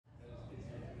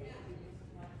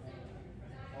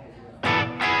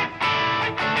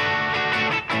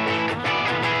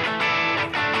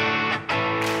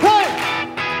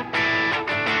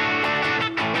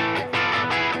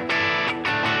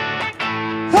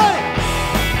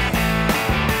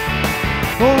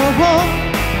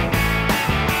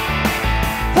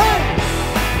Hey!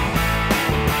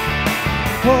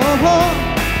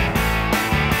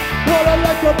 What I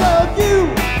like about you,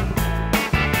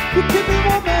 you keep me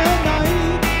warm at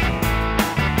night.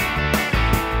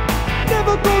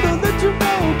 Never gonna let you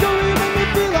know, don't you make me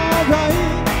feel alright.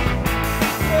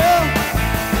 Yeah.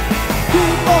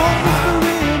 Keep on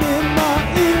whispering in my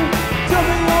ear, tell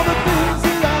me all the things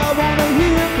that I wanna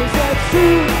hear, 'cause that's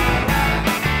true.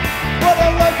 What I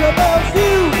like about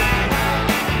you,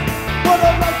 what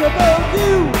I like about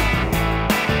you,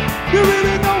 you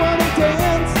really know how to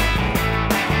dance.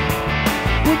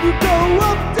 When you go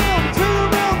up, down, turn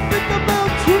around, think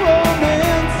about your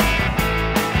romance.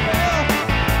 Yeah.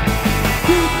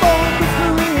 Keep on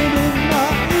whispering in my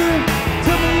ear,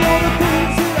 tell me all the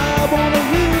things that I wanna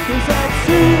hear, 'cause that's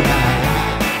true.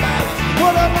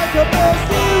 What I like about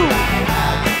you,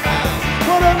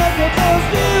 what I like about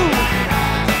you,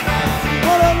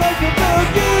 what I like about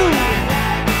you.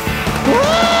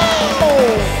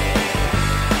 Whoa!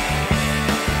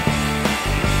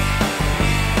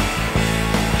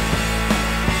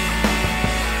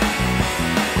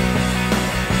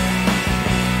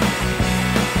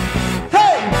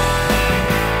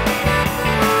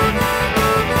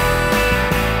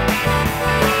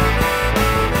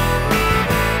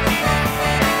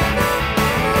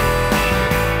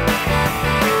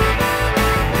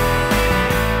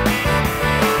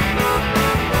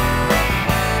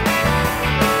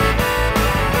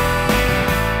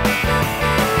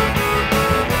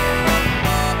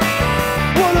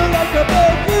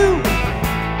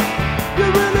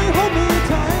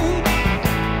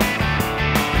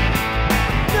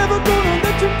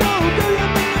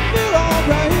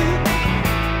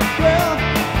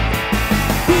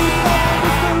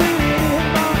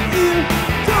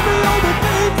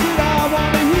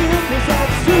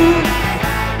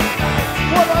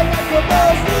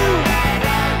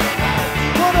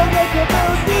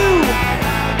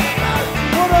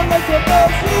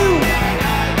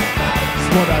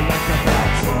 What I like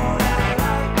about you,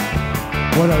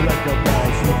 what I like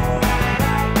about you,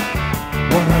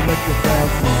 what I like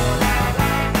about you,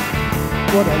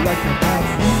 what I like about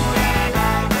you.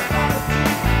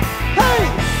 Hey!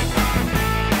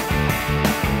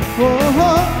 Oh,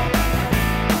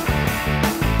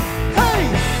 hey!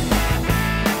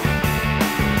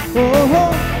 Oh,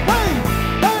 hey!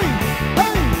 Hey!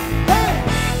 Hey! Hey!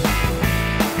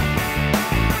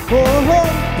 Oh,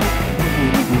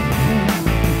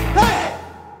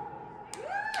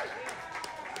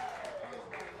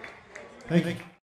 thank you.